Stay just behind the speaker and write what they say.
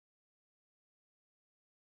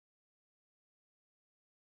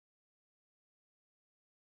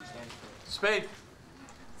Spade.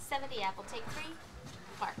 70 apple, take 3.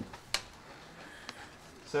 Mark.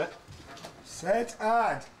 Set. Set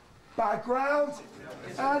and background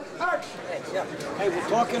and action. Yeah. Hey, we'll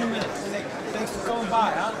talk in a minute. Thanks for coming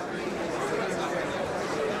by, huh?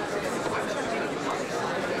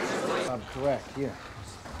 I'm correct. Here,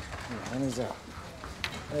 hand these out.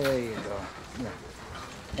 There you go. Here.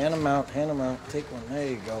 Hand them out, hand them out. Take one. There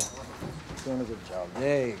you go. Doing a good job.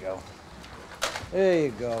 There you go. There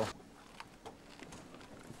you go.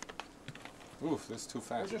 Oof, that's too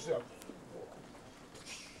fast. And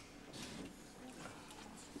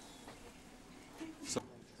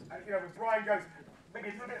you know, when Brian goes maybe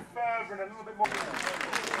a little bit further and a little bit more.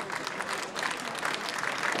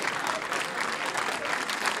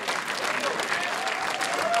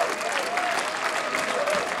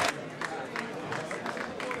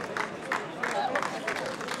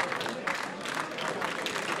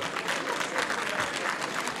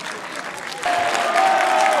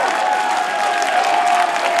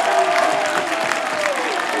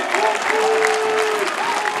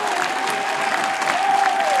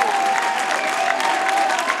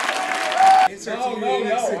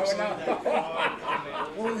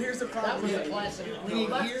 Well, here's the problem. You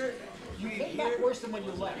need here. You need here. Worse than when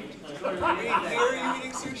you left. Here are you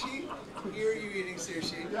eating sushi. Here are you eating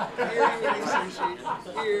sushi. Here are you eating sushi.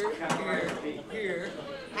 Here.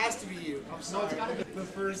 Has to be you. I'm sorry. It's gotta be the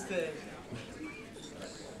first thing.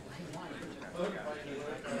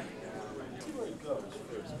 See where it goes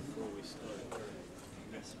first before we start.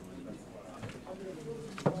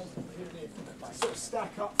 Sort of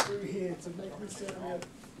stack up through here to make this area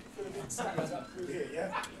feel a bit stacked up through here,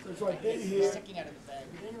 yeah? So it's like in here, Sticking out of the bag.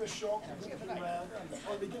 beginning of the shot, walking around,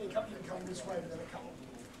 or beginning, you can come this way, but then a couple.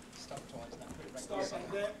 Start twice now. Start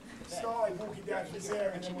like that, start walking down to this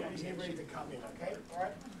area, and then we'll be here ready to come in, okay?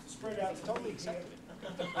 Alright? Spread out to totally here.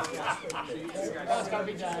 That's gotta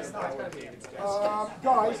be done.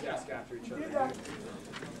 Guys, do that.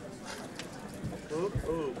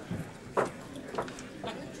 Ooh.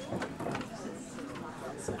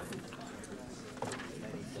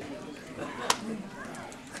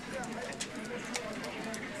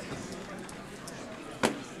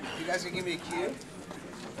 You guys can give me a cue?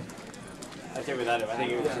 I think without him, I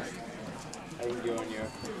think it was just, I think you on your,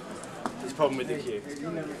 there's a problem with the cue.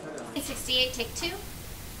 68, take 2.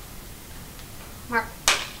 Mark.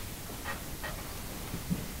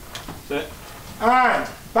 Set. And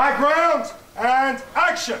background and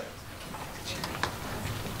action.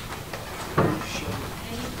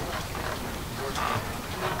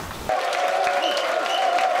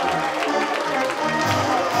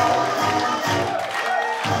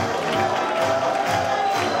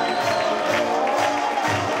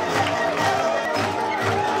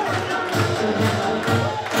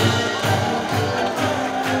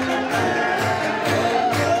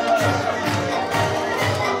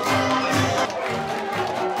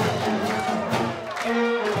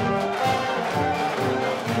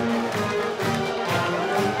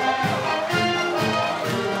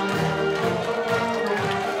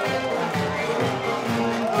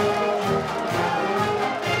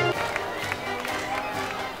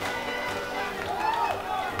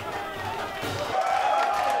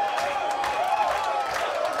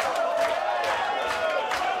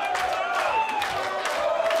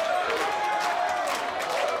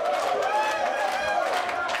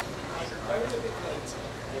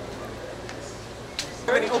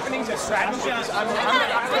 Openings and strategies.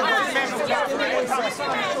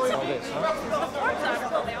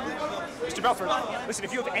 Mr. Belford, listen,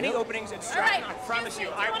 if you have any openings and strategies, I promise you,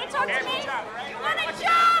 I want to talk to me? You want a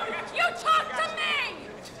job? You talk to me!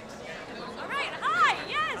 All right, hi,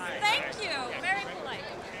 yes, thank you. Very polite.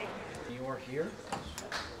 You're here?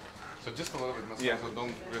 So just a little bit, so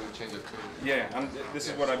don't really change it too. Yeah, this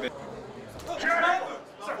is what I've been.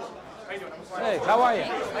 Hey, how are you?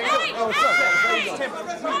 Hey, Oh, what's up, man? How you doing?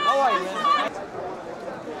 How are you, man?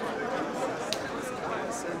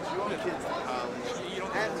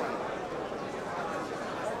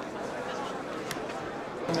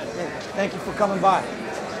 Thank you for coming by.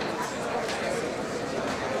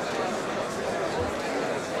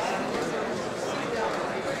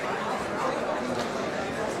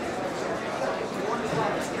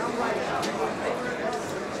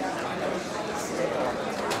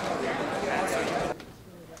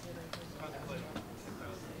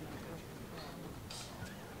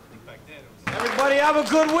 Everybody have a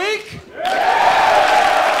good week?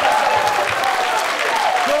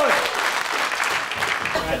 Good.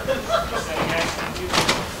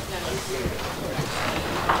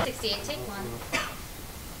 68, take 1.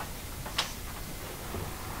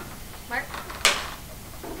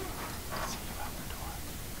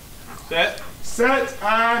 Set. Set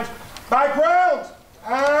and background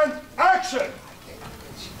and action.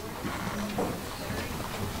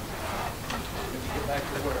 Back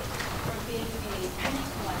to work. For being a penny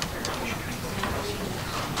collector.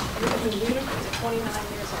 You've been doing it for 29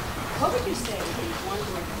 years old. What would you say would be one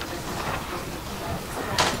word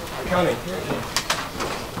Cutting.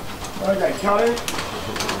 Okay, cutting.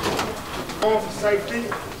 All for safety.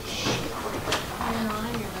 You're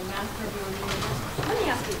the master of your universe. Let me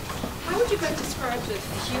ask you, how would you best describe the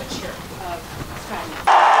future of Skynet?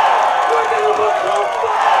 We're gonna become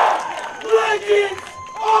legends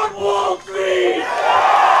on Wall Street!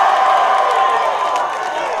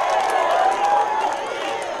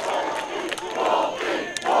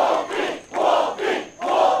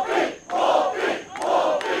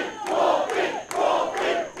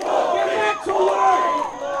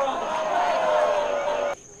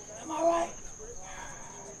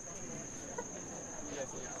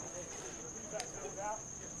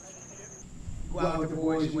 Go out with the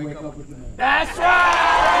boys, you wake up with the men. That's right!